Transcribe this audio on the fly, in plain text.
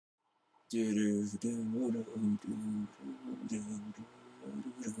Daddy?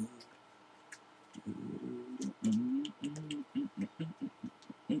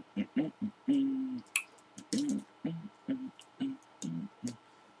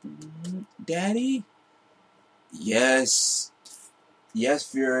 Yes. Yes,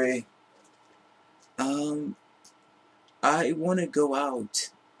 Fury. I want to go out.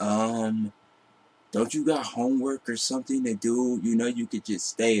 Don't you got homework or something to do? You know, you could just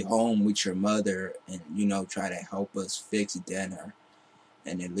stay home with your mother and, you know, try to help us fix dinner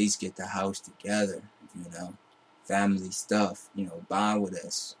and at least get the house together, you know. Family stuff, you know, bond with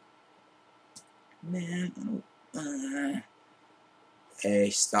us. Man, I don't, hey,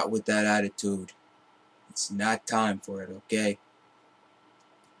 stop with that attitude. It's not time for it, okay?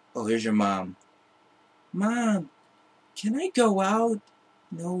 Oh, here's your mom. Mom, can I go out?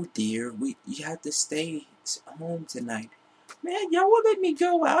 No, dear. You have to stay home tonight. Man, y'all won't let me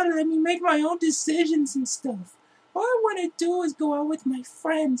go out and let me make my own decisions and stuff. All I want to do is go out with my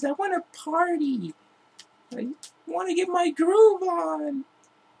friends. I want to party. I want to get my groove on.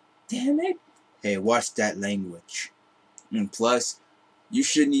 Damn it. Hey, watch that language. And plus, you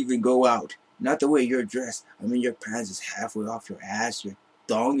shouldn't even go out. Not the way you're dressed. I mean, your pants is halfway off your ass. Your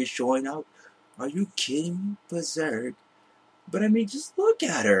thong is showing out. Are you kidding me, Berzerk? But I mean, just look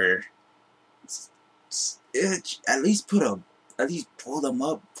at her. At least pull them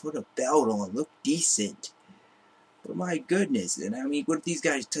up, put a belt on, look decent. But my goodness, and I mean, what if these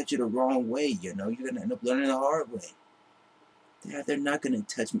guys touch you the wrong way? You know, you're gonna end up learning the hard way. They're not gonna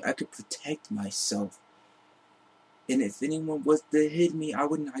touch me. I could protect myself. And if anyone was to hit me, I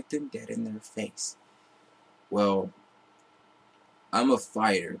would knock them dead in their face. Well, I'm a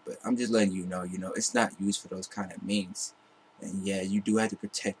fighter, but I'm just letting you know, it's not used for those kind of means. And yeah, you do have to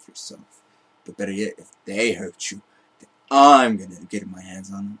protect yourself. But better yet, if they hurt you, then I'm gonna get my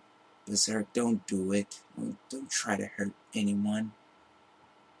hands on them. Berzerk, don't do it. Don't try to hurt anyone.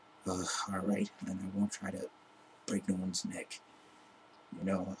 Alright, and I won't try to break no one's neck.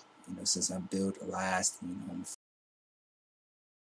 Since I'm built to last, I'm